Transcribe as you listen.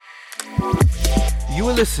You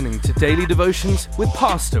are listening to Daily Devotions with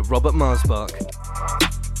Pastor Robert Marsbach.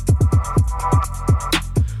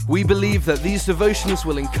 We believe that these devotions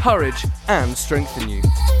will encourage and strengthen you.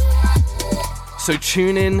 So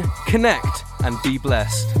tune in, connect, and be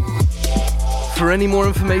blessed. For any more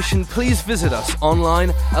information, please visit us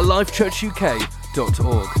online at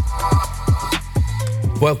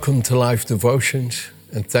lifechurchuk.org. Welcome to Life Devotions,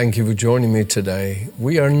 and thank you for joining me today.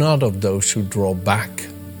 We are not of those who draw back,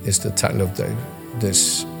 is the title of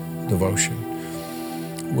this devotion.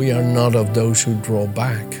 We are not of those who draw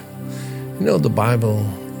back. You know, the Bible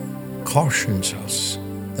cautions us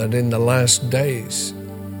that in the last days,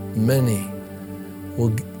 many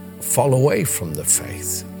will fall away from the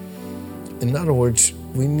faith. In other words,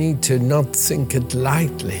 we need to not think it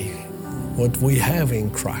lightly, what we have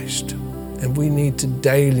in Christ. And we need to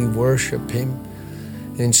daily worship Him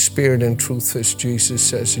in spirit and truth, as Jesus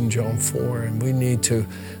says in John 4. And we need to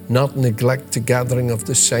not neglect the gathering of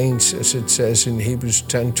the saints, as it says in Hebrews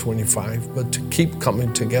 10:25, but to keep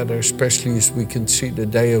coming together, especially as we can see the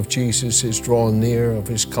day of Jesus is drawing near, of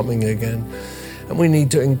His coming again. And we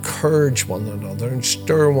need to encourage one another and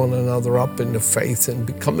stir one another up in the faith and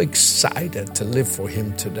become excited to live for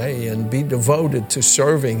Him today and be devoted to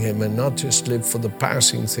serving Him and not just live for the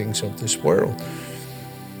passing things of this world.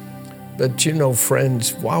 But you know,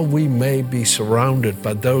 friends, while we may be surrounded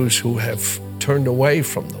by those who have turned away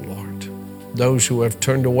from the Lord, those who have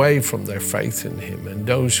turned away from their faith in Him, and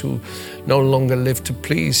those who no longer live to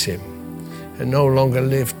please Him and no longer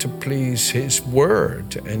live to please His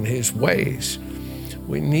word and His ways,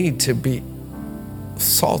 we need to be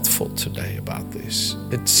thoughtful today about this.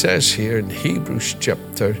 It says here in Hebrews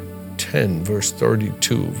chapter 10, verse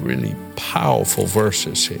 32, really powerful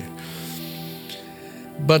verses here.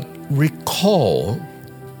 But recall,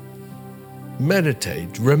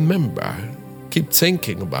 meditate, remember, keep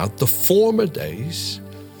thinking about the former days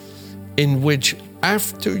in which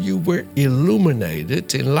after you were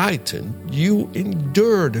illuminated, enlightened, you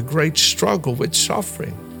endured a great struggle with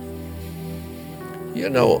suffering. You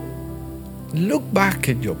know, look back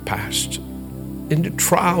at your past, in the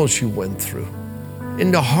trials you went through,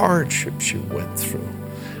 in the hardships you went through,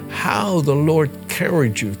 how the Lord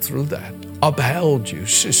carried you through that, upheld you,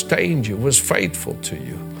 sustained you, was faithful to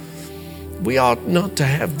you. We ought not to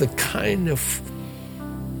have the kind of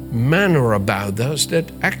manner about us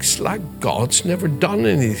that acts like God's never done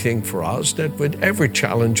anything for us, that with every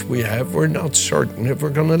challenge we have, we're not certain if we're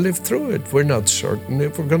going to live through it. We're not certain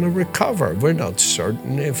if we're going to recover. We're not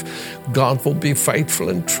certain if God will be faithful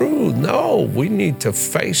and true. No, we need to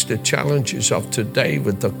face the challenges of today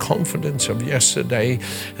with the confidence of yesterday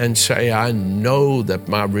and say, I know that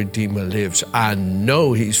my Redeemer lives. I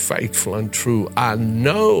know He's faithful and true. I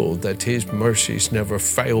know that His mercies never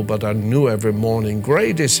fail, but are new every morning.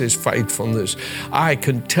 Great is His faithfulness. I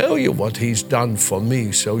can tell you what He's done for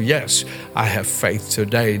me. So yes, I have faith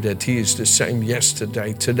today that He is the same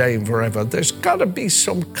yesterday, today, and forever. There's got to be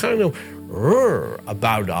some kind of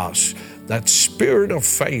about us, that spirit of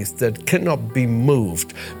faith that cannot be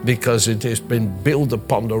moved because it has been built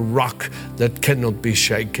upon the rock that cannot be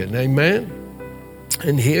shaken. Amen?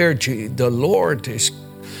 And here the Lord is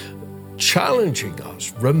challenging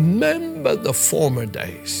us. Remember the former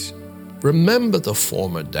days. Remember the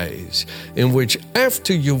former days in which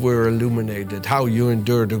after you were illuminated, how you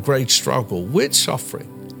endured a great struggle with suffering,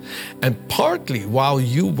 and partly while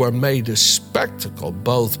you were made a spectacle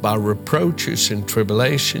both by reproaches and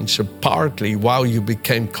tribulations, and partly while you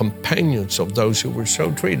became companions of those who were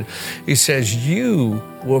so treated. He says, you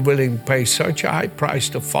were willing to pay such a high price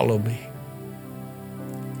to follow me.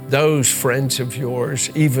 Those friends of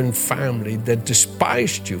yours, even family, that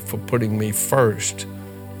despised you for putting me first,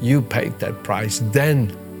 you paid that price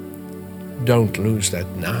then. Don't lose that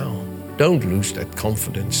now. Don't lose that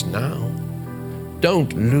confidence now.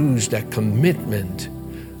 Don't lose that commitment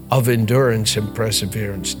of endurance and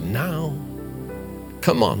perseverance now.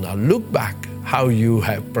 Come on now, look back how you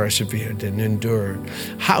have persevered and endured,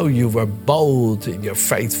 how you were bold in your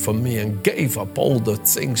faith for me and gave up all the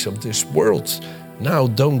things of this world. Now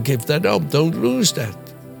don't give that up. Don't lose that.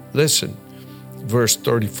 Listen, verse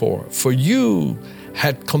 34, for you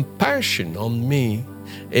had compassion on me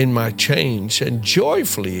in my chains and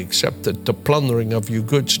joyfully accepted the plundering of your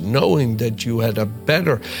goods, knowing that you had a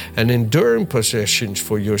better and enduring possessions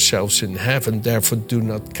for yourselves in heaven. Therefore do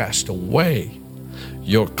not cast away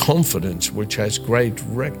your confidence, which has great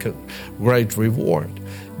reward.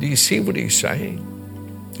 Do you see what he's saying?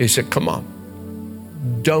 He said, come on,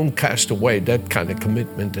 don't cast away that kind of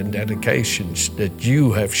commitment and dedications that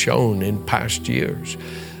you have shown in past years.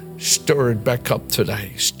 Stir it back up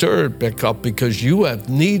today. Stir it back up, because you have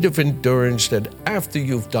need of endurance, that after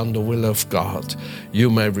you've done the will of God,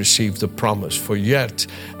 you may receive the promise. For yet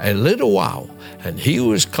a little while, and he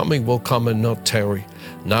who is coming will come and not tarry.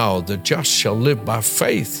 Now the just shall live by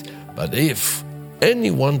faith. But if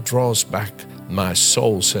anyone draws back, my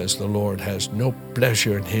soul, says the Lord, has no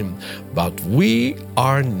pleasure in him. But we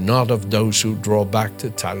are not of those who draw back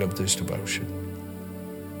the time of this devotion.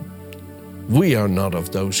 We are not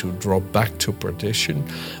of those who draw back to perdition,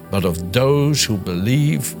 but of those who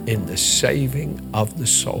believe in the saving of the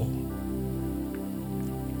soul.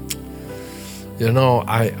 You know,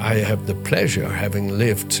 I have the pleasure, having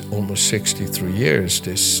lived almost 63 years, at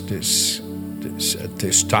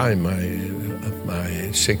this time, my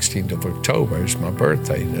 16th of October is my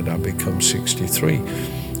birthday, that I become 63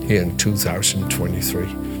 here in 2023.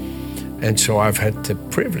 And so I've had the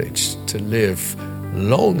privilege to live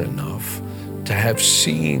long enough to have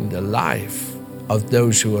seen the life of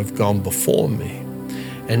those who have gone before me,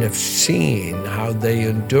 and have seen how they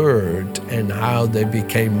endured and how they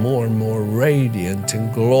became more and more radiant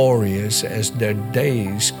and glorious as their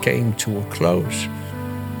days came to a close,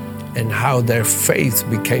 and how their faith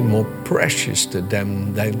became more precious to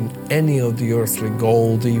them than any of the earthly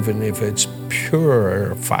gold, even if it's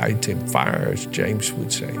purified in fire, as James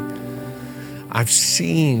would say. I've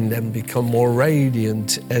seen them become more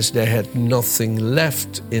radiant as they had nothing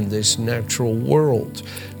left in this natural world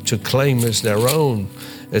to claim as their own.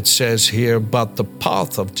 It says here, but the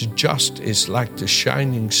path of the just is like the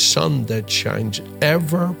shining sun that shines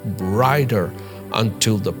ever brighter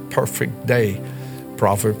until the perfect day.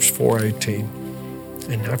 Proverbs 4:18.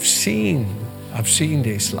 And I've seen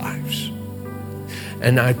these lives.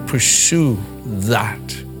 And I pursue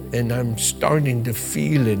that. And I'm starting to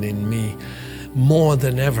feel it in me more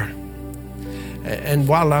than ever. And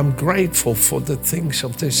while I'm grateful for the things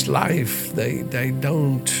of this life, they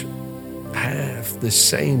don't have the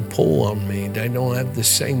same pull on me. They don't have the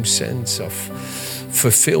same sense of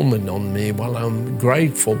fulfillment on me. While I'm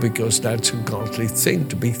grateful, because that's a godly thing,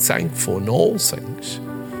 to be thankful in all things.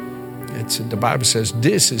 The Bible says,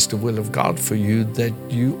 this is the will of God for you, that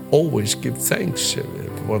you always give thanks.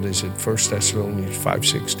 What is it? 1 Thessalonians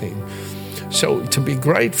 5:16. So to be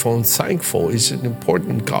grateful and thankful is an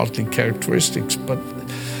important godly characteristic, but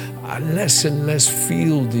I less and less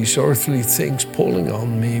feel these earthly things pulling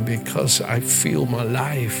on me, because I feel my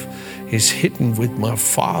life is hidden with my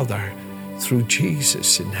Father through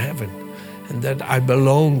Jesus in heaven, and that I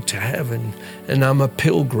belong to heaven, and I'm a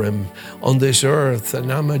pilgrim on this earth,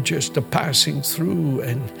 and I'm just a passing through,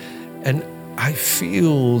 and I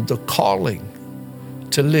feel the calling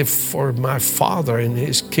to live for my Father in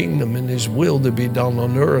His kingdom and His will to be done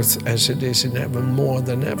on earth as it is in heaven more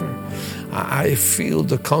than ever. I feel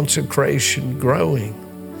the consecration growing.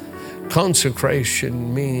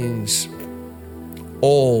 Consecration means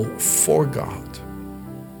all for God.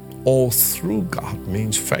 All through God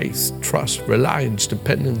means faith, trust, reliance,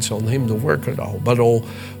 dependence on Him to work it all. But all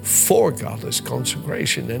for God is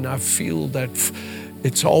consecration. And I feel that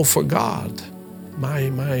it's all for God. My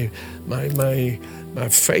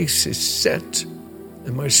face is set,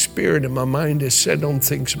 and my spirit and my mind is set on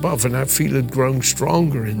things above, and I feel it growing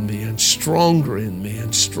stronger in me and stronger in me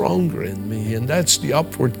and stronger in me. And that's the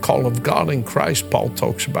upward call of God in Christ, Paul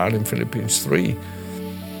talks about in Philippians 3.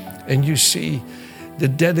 And you see the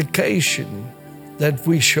dedication that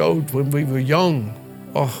we showed when we were young.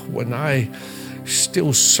 Oh, when I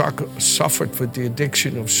still suffered with the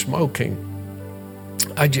addiction of smoking,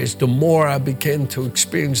 the more I began to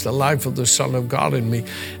experience the life of the Son of God in me,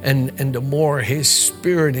 and the more His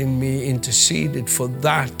Spirit in me interceded for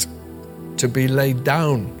that to be laid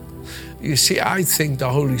down. You see, I think the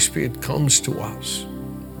Holy Spirit comes to us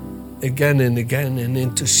again and again and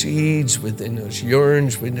intercedes within us,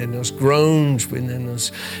 yearns within us, groans within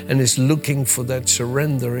us, and is looking for that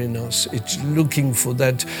surrender in us. It's looking for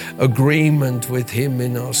that agreement with Him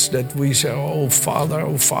in us, that we say, oh Father,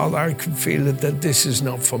 I can feel it, that this is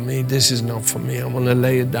not for me, this is not for me. I want to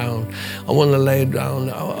lay it down. I want to lay it down.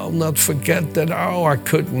 I'll not forget that, I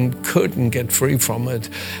couldn't get free from it.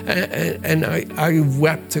 And I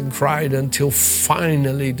wept and cried until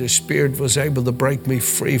finally the Spirit was able to break me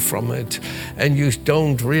free from it. And you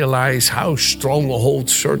don't realize how strong a hold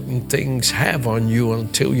certain things have on you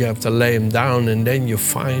until you have to lay them down, and then you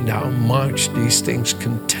find how much these things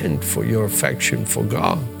contend for your affection for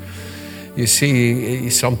God. You see,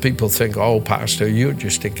 some people think, oh, Pastor, you're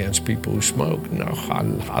just against people who smoke. No,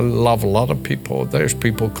 I love a lot of people. There's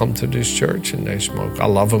people come to this church and they smoke. I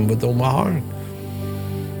love them with all my heart.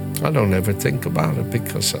 I don't ever think about it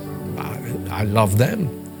because I love them.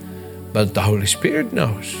 But the Holy Spirit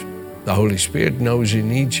knows. The Holy Spirit knows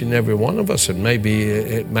in each and every one of us, and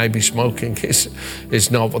maybe smoking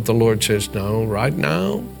is not what the Lord says. No, right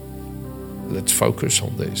now, let's focus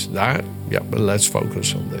on this. But let's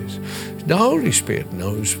focus on this. The Holy Spirit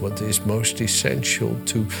knows what is most essential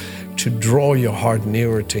to draw your heart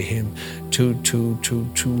nearer to Him, to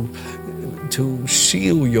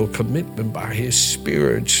seal your commitment by His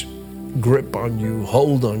Spirit's grip on you,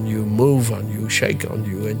 hold on you, move on you, shake on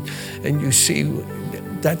you. And you see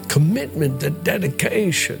that commitment, that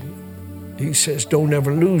dedication. He says, don't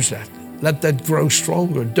ever lose that. Let that grow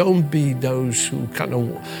stronger. Don't be those who kind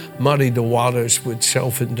of muddy the waters with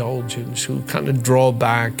self-indulgence, who kind of draw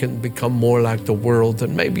back and become more like the world.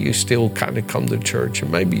 And maybe you still kind of come to church,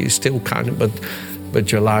 and maybe you still kind of,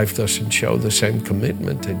 but your life doesn't show the same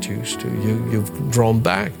commitment it used to. You've drawn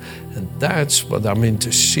back. And that's what I'm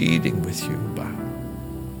interceding with you about.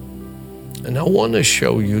 And I want to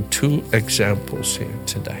show you two examples here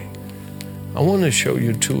today. I want to show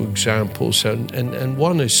you two examples, and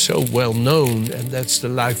one is so well known, and that's the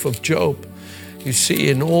life of Job. You see,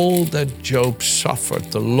 in all that Job suffered,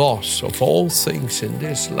 the loss of all things in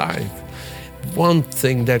this life, one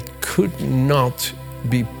thing that could not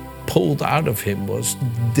be pulled out of him was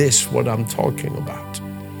this, what I'm talking about.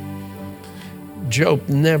 Job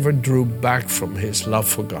never drew back from his love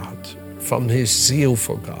for God, from his zeal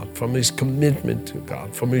for God, from his commitment to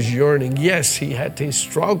God, from his yearning. Yes, he had his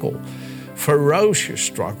struggle, ferocious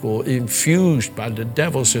struggle infused by the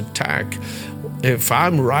devil's attack. If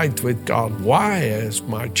I'm right with God, why has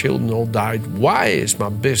my children all died? Why is my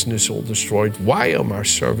business all destroyed? Why are my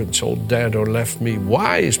servants all dead or left me?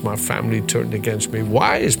 Why is my family turned against me?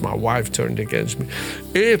 Why is my wife turned against me?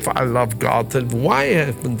 If I love God, then why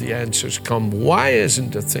haven't the answers come? Why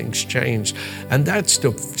hasn't the things changed? And that's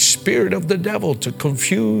the spirit of the devil, to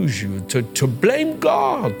confuse you, to blame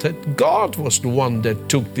God, that God was the one that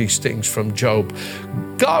took these things from Job.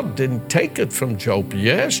 God didn't take it from Job.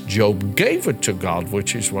 Yes, Job gave it to God,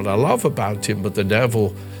 which is what I love about him, but the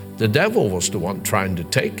devil was the one trying to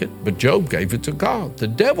take it, but Job gave it to God. The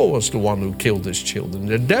devil was the one who killed his children.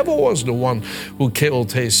 The devil was the one who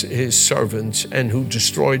killed his servants and who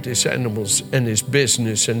destroyed his animals and his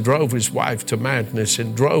business and drove his wife to madness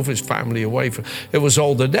and drove his family away from. It was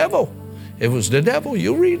all the devil. It was the devil.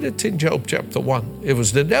 You read it in Job chapter 1. It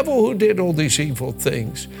was the devil who did all these evil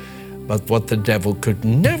things. But what the devil could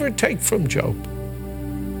never take from Job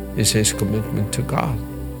is his commitment to God,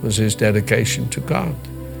 was his dedication to God,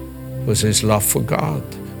 was his love for God.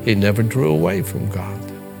 He never drew away from God.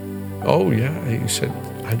 Oh yeah, he said,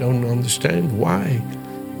 I don't understand why.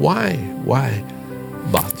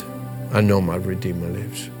 But I know my Redeemer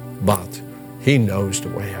lives. But He knows the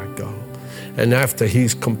way I go. And after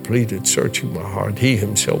He's completed searching my heart, He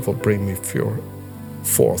Himself will bring me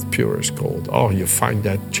forth pure as gold. Oh, you find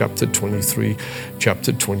that chapter 23,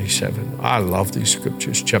 chapter 27. I love these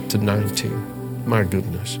scriptures. Chapter 19. My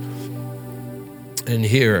goodness. And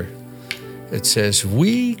here it says,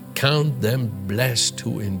 we count them blessed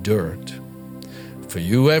who endured. For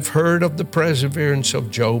you have heard of the perseverance of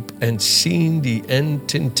Job and seen the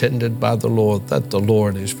end intended by the Lord, that the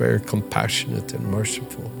Lord is very compassionate and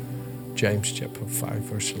merciful. James chapter 5,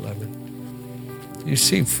 verse 11. You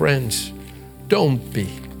see, friends, don't be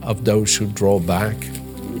of those who draw back.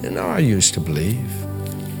 You know, I used to believe.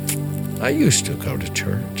 I used to go to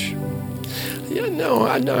church.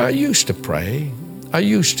 I used to pray. I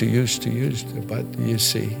used to, but you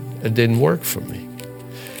see, it didn't work for me.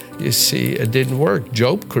 You see, it didn't work.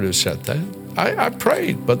 Job could have said that. I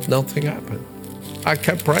prayed, but nothing happened. I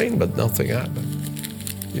kept praying, but nothing happened.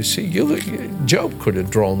 You see, Job could have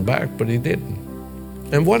drawn back, but he didn't.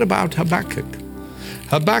 And what about Habakkuk?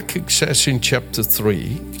 Habakkuk says in chapter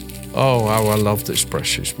 3, oh, how I love this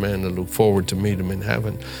precious man. I look forward to meet him in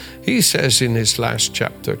heaven. He says in his last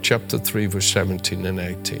chapter, chapter 3, verse 17 and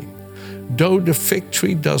 18, though the fig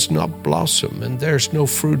tree does not blossom and there's no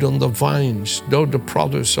fruit on the vines, though the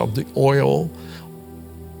produce of the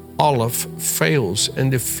olive fails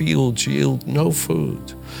and the fields yield no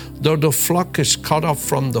food, though the flock is cut off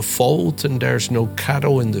from the fold and there's no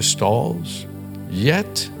cattle in the stalls,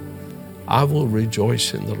 yet I will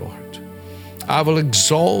rejoice in the Lord. I will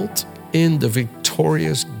exalt in the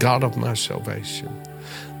victorious God of my salvation.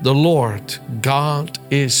 The Lord God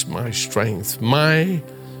is my strength, my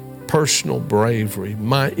personal bravery,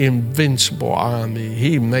 my invincible army.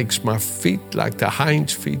 He makes my feet like the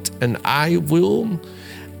hinds' feet, and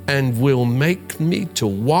will make me to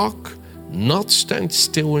walk, not stand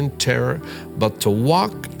still in terror, but to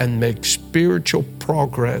walk and make spiritual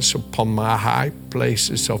progress upon my high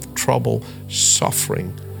places of trouble,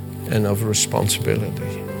 suffering, and of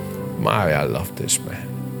responsibility. My, I love this man.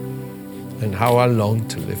 And how I long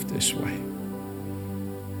to live this way.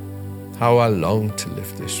 How I long to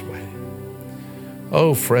live this way.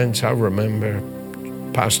 Oh, friends, I remember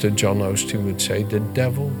Pastor John Osteen would say, the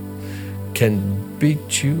devil can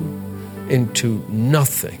beat you into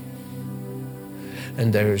nothing.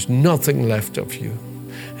 And there is nothing left of you.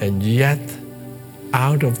 And yet,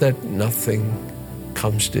 out of that nothing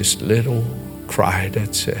comes this little cry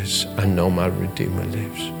that says, I know my Redeemer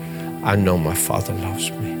lives. I know my Father loves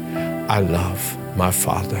me. I love my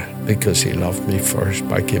Father because He loved me first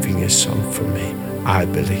by giving His Son for me. I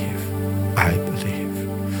believe. I believe.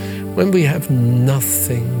 When we have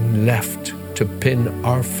nothing left to pin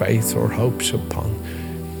our faith or hopes upon,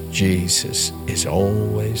 Jesus is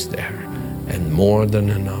always there and more than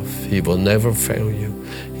enough. He will never fail you.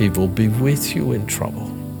 He will be with you in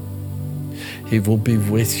trouble. He will be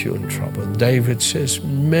with you in trouble. David says,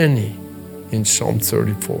 many in Psalm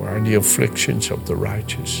 34 are the afflictions of the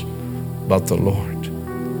righteous, but the Lord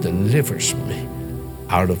delivers me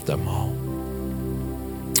out of them all.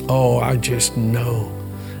 Oh, I just know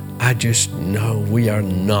we are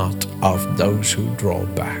not of those who draw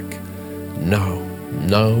back. No.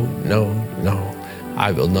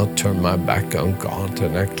 I will not turn my back on God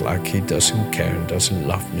and act like He doesn't care and doesn't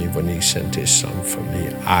love me when He sent His Son for me.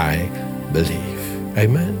 I believe.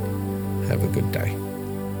 Amen. Have a good day.